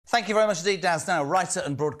Thank you very much indeed, Daz. Now, writer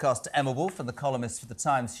and broadcaster Emma Wolfe and the columnist for The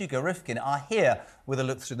Times, Hugo Rifkin, are here with a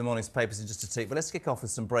look through the morning's papers in just a tick. But let's kick off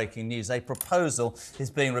with some breaking news. A proposal is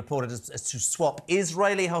being reported as to swap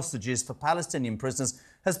Israeli hostages for Palestinian prisoners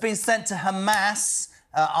has been sent to Hamas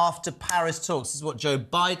after Paris talks. This is what Joe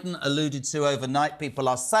Biden alluded to overnight. People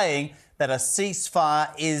are saying that a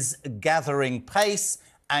ceasefire is gathering pace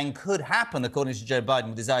and could happen, according to Joe Biden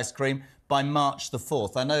with his ice cream, by March the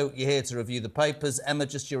 4th. I know you're here to review the papers. Emma,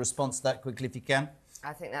 just your response to that quickly, if you can.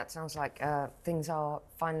 I think that sounds like things are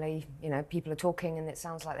finally, people are talking and it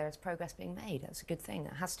sounds like there is progress being made. That's a good thing.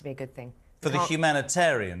 That has to be a good thing. For the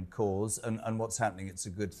humanitarian cause and what's happening, it's a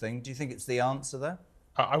good thing. Do you think it's the answer, though?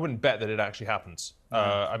 I wouldn't bet that it actually happens.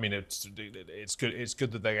 I mean, it's good. It's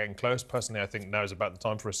good that they're getting close. Personally, I think now is about the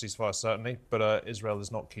time for a ceasefire, certainly. But Israel is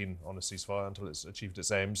not keen on a ceasefire until it's achieved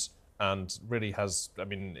its aims, and really has. I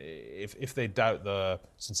mean, if they doubt the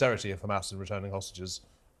sincerity of Hamas in returning hostages,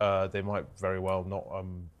 they might very well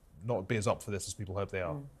not be as up for this as people hope they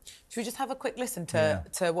are. Should we just have a quick listen to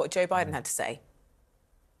what Joe Biden had to say?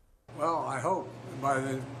 Well, I hope by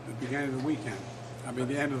the beginning of the weekend. I mean,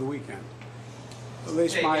 the end of the weekend. At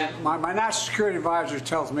least my national security advisor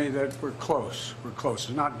tells me that we're close. We're close.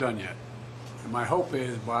 It's not done yet. And my hope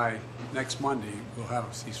is by next Monday, we'll have a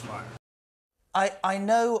ceasefire. I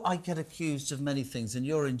know I get accused of many things, and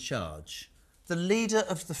you're in charge. The leader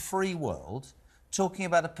of the free world talking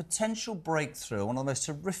about a potential breakthrough, one of the most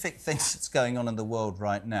horrific things that's going on in the world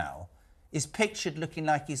right now, is pictured looking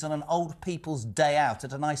like he's on an old people's day out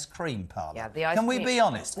at an ice cream parlour. Yeah, the ice Can we cream... be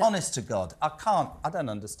honest? No. Honest to God. I don't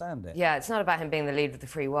understand it. Yeah, it's not about him being the leader of the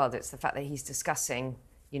free world. It's the fact that he's discussing,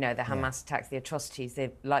 the Hamas attacks, the atrocities, the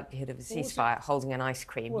likelihood of a ceasefire, holding an ice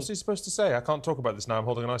cream. What's he supposed to say? I can't talk about this now. I'm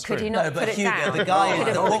holding an ice cream. Could he not put it down? The guy Could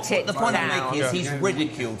is... have put it The point I'm down. making is he's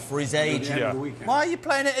ridiculed for his age. Why are you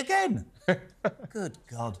playing it again? Good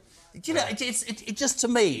God. Do you know, it just, to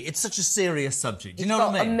me, it's such a serious subject. Do you know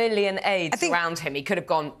what I mean? He's got a million aides around him. He could have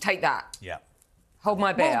gone, take that. Yeah. Hold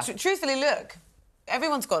my beer. Well, truthfully, look,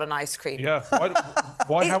 everyone's got an ice cream. Yeah.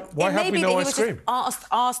 Why have we no ice cream?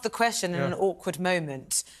 Asked the question in an awkward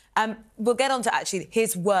moment. We'll get on to actually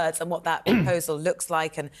his words and what that proposal looks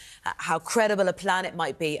like and how credible a plan it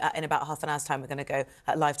might be. In about half an hour's time, we're going to go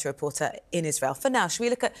live to a reporter in Israel. For now, should we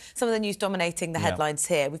look at some of the news dominating the headlines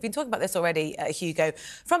here? We've been talking about this already, Hugo.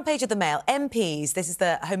 Front page of the Mail, MPs, this is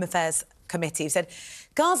the Home Affairs Committee, said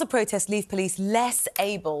Gaza protests leave police less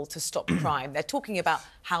able to stop crime. They're talking about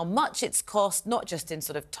how much it's cost, not just in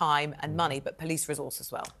sort of time and money, but police resource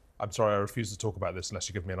as well. I'm sorry, I refuse to talk about this unless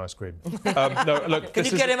you give me an ice cream. No, look. Can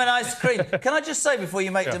you get him an ice cream? Can I just say before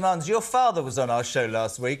you make demands, your father was on our show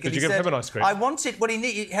last week. Did you give him an ice cream? I wanted... Well,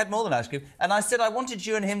 he had more than ice cream. And I said, I wanted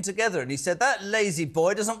you and him together. And he said, that lazy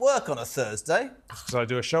boy doesn't work on a Thursday. So I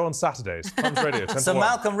do a show on Saturdays, Times Radio, 10 So to 1.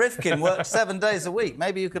 Malcolm Rifkin worked 7 days a week.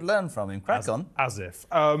 Maybe you could learn from him. Crack on. As if.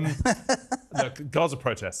 Look, Gaza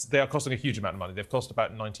protests, they are costing a huge amount of money. They've cost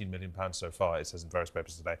about £19 million so far, it says in various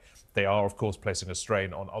papers today. They are, of course, placing a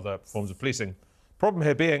strain on other forms of policing. Problem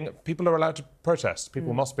here being, people are allowed to protest.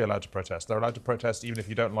 People must be allowed to protest. They're allowed to protest even if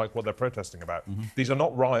you don't like what they're protesting about. These are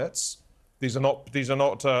not riots. These are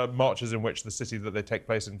not marches in which the city that they take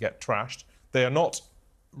place in get trashed. They are not,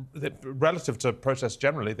 relative to protests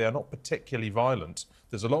generally, they are not particularly violent.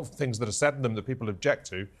 There's a lot of things that are said in them that people object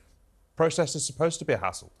to. Protest is supposed to be a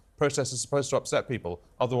hassle. Protest is supposed to upset people.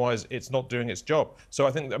 Otherwise, it's not doing its job. So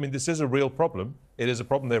I think, this is a real problem. It is a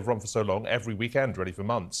problem they've run for so long, every weekend, really, for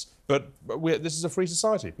months. But this is a free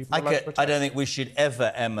society. People are allowed to protest. I don't think we should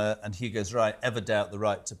ever, Emma, and Hugo's right, ever doubt the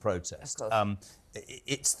right to protest.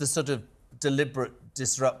 It's the sort of deliberate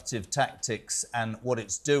disruptive tactics and what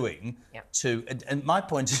it's doing to... And my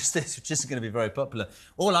point is this, which isn't going to be very popular.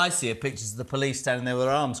 All I see are pictures of the police standing there with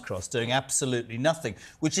their arms crossed, doing absolutely nothing,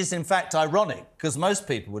 which is, in fact, ironic, because most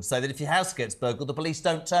people would say that if your house gets burgled, the police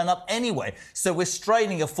don't turn up anyway. So we're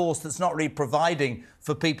straining a force that's not really providing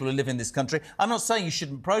for people who live in this country. I'm not saying you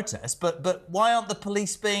shouldn't protest, but why aren't the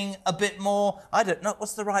police being a bit more... I don't know,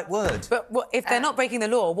 what's the right word? But if they're not breaking the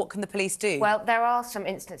law, what can the police do? Well, there are some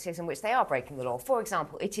instances in which they are breaking the law. For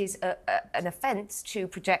example, it is an offence to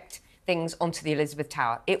project things onto the Elizabeth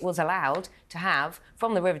Tower. It was allowed to have,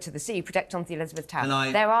 from the river to the sea, project onto the Elizabeth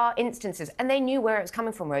Tower. There are instances, and they knew where it was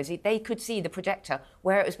coming from, Rosie. They could see the projector,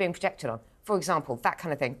 where it was being projected on. For example, that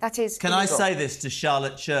kind of thing. That is Can illegal. I say this to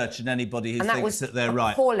Charlotte Church and anybody who thinks that they're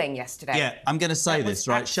right? Appalling yesterday. Yeah, I'm going to say this,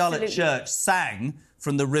 right? Charlotte Church sang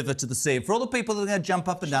From the River to the Sea. And for all the people that are going to jump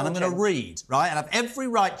up and down, I'm going to read, right? And I have every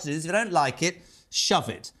right to do this. If you don't like it, shove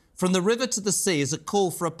it. from the river to the sea is a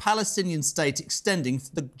call for a Palestinian state extending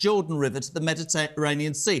from the Jordan River to the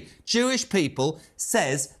Mediterranean Sea. Jewish People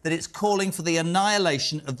says that it's calling for the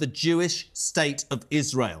annihilation of the Jewish state of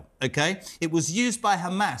Israel, OK? It was used by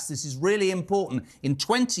Hamas, this is really important, in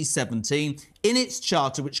 2017 in its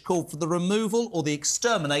charter, which called for the removal or the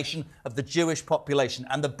extermination of the Jewish population.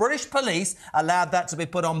 And the British police allowed that to be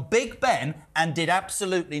put on Big Ben and did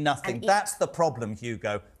absolutely nothing. That's the problem,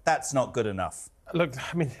 Hugo. That's not good enough. Look,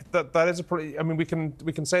 I mean, that is a pretty... I mean, we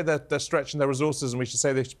can say that they're stretching their resources and we should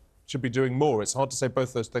say they should be doing more. It's hard to say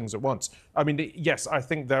both those things at once. I mean, yes, I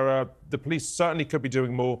think the police certainly could be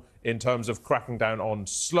doing more in terms of cracking down on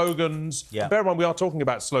slogans. Yeah. Bear in mind, we are talking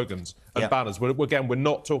about slogans and banners. Again, we're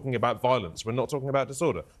not talking about violence. We're not talking about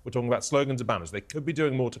disorder. We're talking about slogans and banners. They could be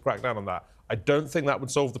doing more to crack down on that. I don't think that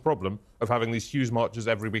would solve the problem of having these huge marches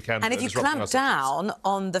every weekend. And if you clamp down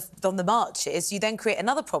on the marches, you then create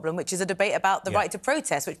another problem, which is a debate about the right to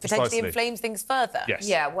protest, which potentially inflames things further. Yes.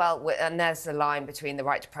 Yeah, well, and there's the line between the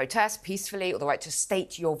right to protest peacefully or the right to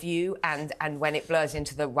state your view and when it blurs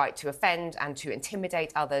into the right to offend and to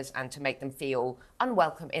intimidate others and to make them feel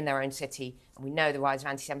unwelcome in their own city. And we know the rise of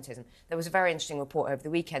anti-Semitism. There was a very interesting report over the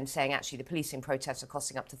weekend saying actually the policing protests are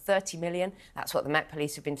costing up to 30 million. That's what the Met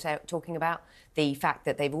Police have been talking about. The fact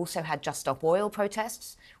that they've also had Just Stop Oil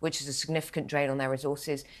protests, which is a significant drain on their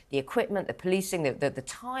resources. The equipment, the policing, the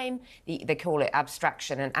time, they call it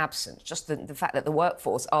abstraction and absence. Just the fact that the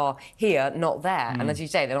workforce are here, not there. And as you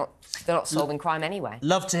say, they're not solving crime anyway.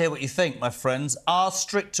 Love to hear what you think, my friends. Are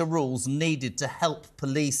stricter rules needed to help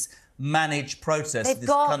police manage protests in this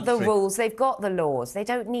country? They've got the rules, they've got the laws. They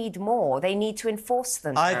don't need more. They need to enforce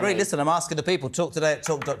them. I agree. Listen, I'm asking the people. Talk today at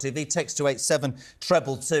TalkTV. Text to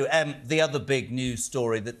 87222. The other big news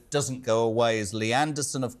story that doesn't go away is Lee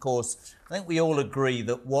Anderson, of course. I think we all agree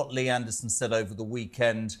that what Lee Anderson said over the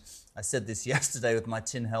weekend, I said this yesterday with my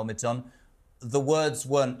tin helmet on, the words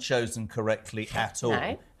weren't chosen correctly at all.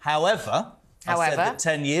 No. However, I said that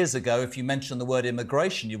 10 years ago, if you mentioned the word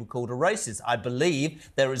immigration, you were called a racist. I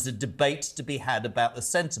believe there is a debate to be had about the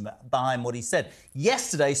sentiment behind what he said.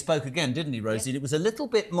 Yesterday he spoke again, didn't he, Rosie? Yeah. It was a little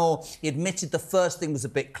bit more, he admitted the first thing was a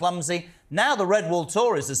bit clumsy. Now the Red Wall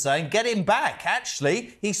Tories are saying, get him back.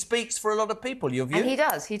 Actually, he speaks for a lot of people. Your view? And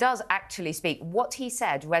he does actually speak. What he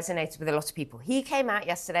said resonated with a lot of people. He came out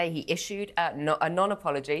yesterday, he issued a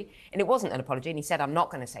non-apology, and it wasn't an apology, and he said, I'm not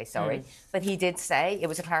going to say sorry. But he did say it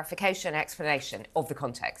was a clarification, explanation of the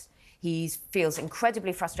context. He feels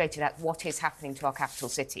incredibly frustrated at what is happening to our capital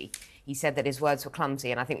city. He said that his words were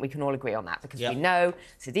clumsy, and I think we can all agree on that, because we know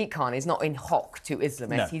Sadiq Khan is not in hock to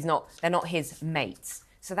Islamists. No. They're not his mates.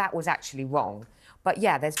 So that was actually wrong. But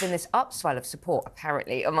yeah, there's been this upswell of support,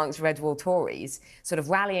 apparently, amongst Red Wall Tories, sort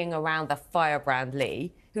of rallying around the firebrand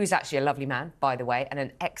Lee, who's actually a lovely man, by the way, and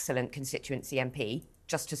an excellent constituency MP.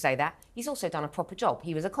 Just to say that. He's also done a proper job.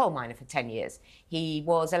 He was a coal miner for 10 years. He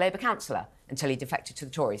was a Labour councillor until he defected to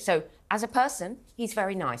the Tories. So as a person, he's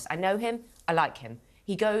very nice. I know him, I like him.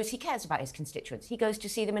 He cares about his constituents. He goes to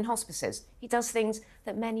see them in hospices. He does things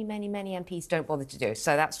that many, many, many MPs don't bother to do.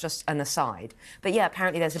 So that's just an aside. But yeah,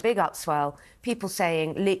 apparently there's a big upswell. People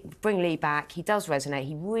saying, bring Lee back. He does resonate.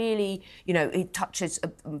 He really, he touches,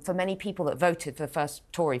 for many people that voted for the first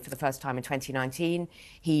Tory for the first time in 2019,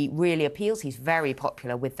 he really appeals. He's very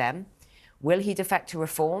popular with them. Will he defect to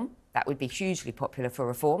Reform? That would be hugely popular for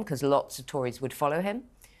Reform, because lots of Tories would follow him.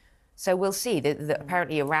 So we'll see.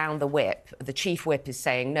 Apparently around the whip, the chief whip is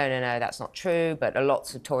saying, no, that's not true. But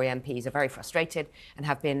lots of Tory MPs are very frustrated and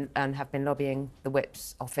have been lobbying the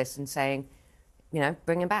whip's office and saying,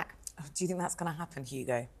 bring him back. Do you think that's going to happen,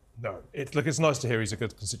 Hugo? No. Look, it's nice to hear he's a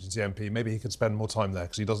good constituency MP. Maybe he could spend more time there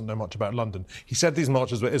because he doesn't know much about London. He said these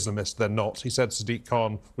marches were Islamist. They're not. He said Sadiq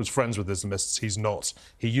Khan was friends with Islamists. He's not.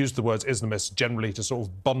 He used the words Islamist generally to sort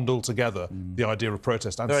of bundle together the idea of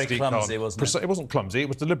protest. And very Sadiq clumsy, Khan, wasn't it? It wasn't clumsy. It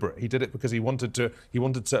was deliberate. He did it because he wanted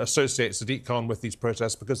to associate Sadiq Khan with these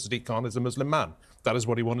protests because Sadiq Khan is a Muslim man. That is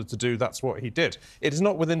what he wanted to do. That's what he did. It is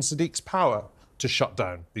not within Sadiq's power to shut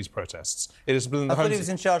down these protests. It is within the I thought he was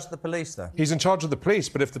in charge of the police, though. He's in charge of the police,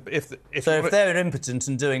 but if they're impotent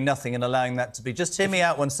and doing nothing and allowing that to be... Just hear me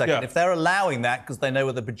out 1 second. Yeah. If they're allowing that because they know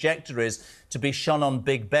where the projector is to be shone on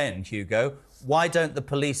Big Ben, Hugo, why don't the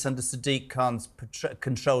police under Sadiq Khan's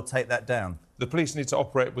control take that down? The police need to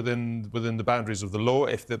operate within the boundaries of the law.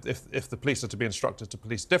 If the police are to be instructed to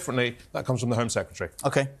police differently, that comes from the Home Secretary.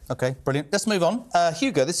 OK, brilliant. Let's move on.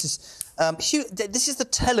 Hugo, this is the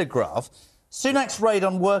Telegraph. Sunak's raid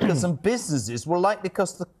on workers and businesses will likely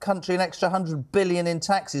cost the country an extra $100 billion in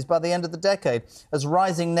taxes by the end of the decade, as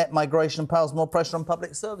rising net migration piles more pressure on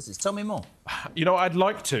public services. Tell me more. You know, I'd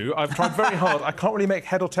like to. I've tried very hard. I can't really make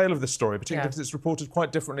head or tail of this story, particularly because it's reported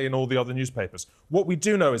quite differently in all the other newspapers. What we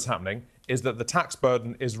do know is happening is that the tax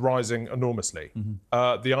burden is rising enormously.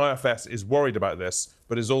 The IFS is worried about this,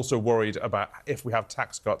 but is also worried about if we have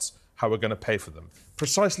tax cuts, how we're going to pay for them.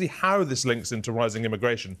 Precisely how this links into rising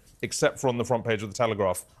immigration, except for on the front page of the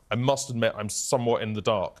Telegraph, I must admit I'm somewhat in the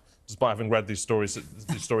dark, despite having read these stories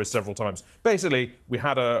several times. Basically, we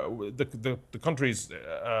had the country's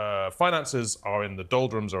finances are in the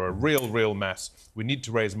doldrums, are a real mess. We need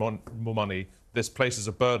to raise more money. This places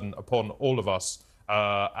a burden upon all of us.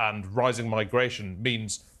 And rising migration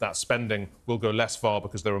means that spending will go less far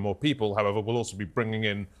because there are more people. However, we'll also be bringing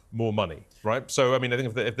in more money, right? So, I mean, I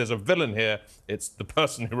think if there's a villain here, it's the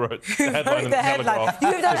person who wrote the headline in the Telegraph.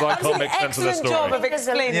 You've done I can't make sense of this story. job of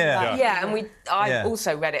explaining that. Yeah, and I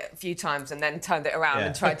also read it a few times and then turned it around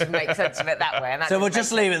and tried to make sense of it that way. And So we'll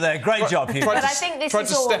just leave it there. Great job, Hugh. But I think this tried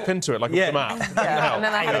is to all... step into it like a map. And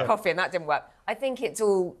then I had a coffee and that didn't work. I think it's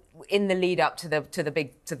all in the lead up to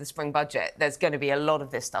the spring budget. There's going to be a lot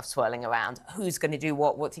of this stuff swirling around. Who's going to do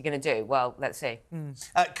what? What's he going to do? Well, let's see.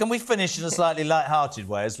 Can we finish in a slightly light-hearted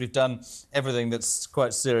way, as we've done everything that's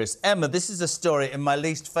quite serious? Emma, this is a story in my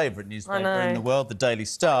least favourite newspaper in the world, the Daily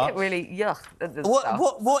Star. It really, yuck.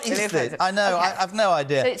 What is this? I know, okay. I've no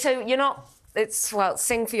idea. So you're not... well,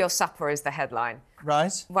 sing for your supper is the headline.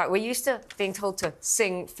 Right. Right, we're used to being told to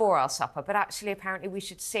sing for our supper, but actually, apparently, we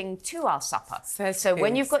should sing to our supper. So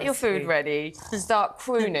when you've got your food ready, start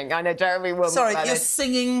crooning. I know Jeremy will... Sorry, you're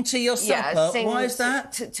singing to your supper? Yeah, why is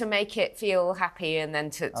that? To make it feel happy and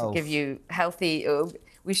then to give you healthy...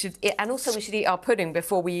 we should... And also, we should eat our pudding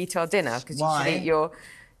before we eat our dinner, because you should eat your...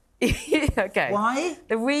 OK. Why?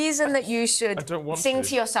 The reason that you should sing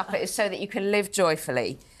to your supper is so that you can live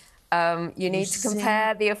joyfully. You need to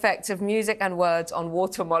compare the effects of music and words on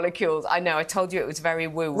water molecules. I know, I told you it was very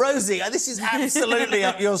woo. Rosie, this is absolutely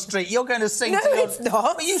up your street. You're going to sing to your... No, it's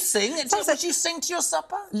not. Will you sing? Would you sing to your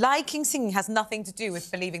supper? Liking singing has nothing to do with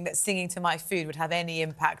believing that singing to my food would have any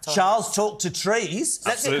impact on... Charles talked to trees.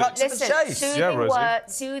 Let's cut to the chase.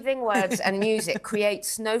 Soothing words and music create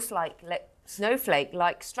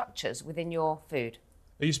snowflake-like structures within your food.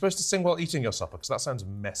 Are you supposed to sing while eating your supper? Because that sounds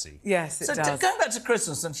messy. Yes, it does. Going back to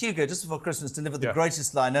Christmas, and Hugo, just before Christmas, delivered the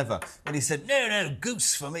greatest line ever when he said, no,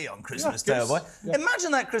 goose for me on Christmas Day, boy. Yeah.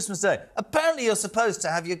 Imagine that Christmas Day. Apparently you're supposed to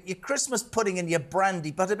have your Christmas pudding and your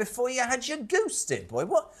brandy butter before you had your goose, dear boy.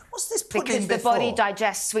 What's this pudding Because the body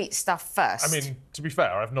digests sweet stuff first. I mean, to be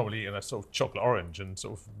fair, I've normally eaten a sort of chocolate orange and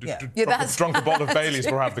sort of drunk a bottle of Baileys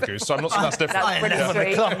before I have the goose, so I'm not saying that's different. That's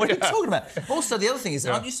pretty sweet. What are you talking about? Also, the other thing is,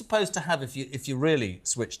 aren't you supposed to have, if you're really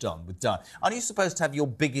switched on with diet, aren't you supposed to have your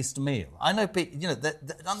biggest meal? I know people,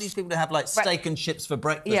 aren't these people who have like steak and chips for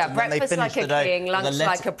breakfast? Yeah, and breakfast then they like finish a the day king, lunch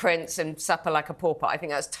like a prince, and supper like a pauper. I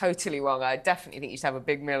think that's totally wrong. I definitely think you should have a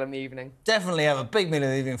big meal in the evening. Definitely have a big meal in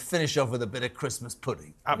the evening, finish off with a bit of Christmas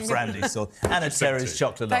pudding. Brandy sauce. And a Terry's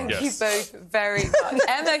chocolate. Thank you both very much.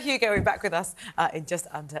 Emma, Hugo, we're back with us in just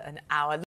under an hour.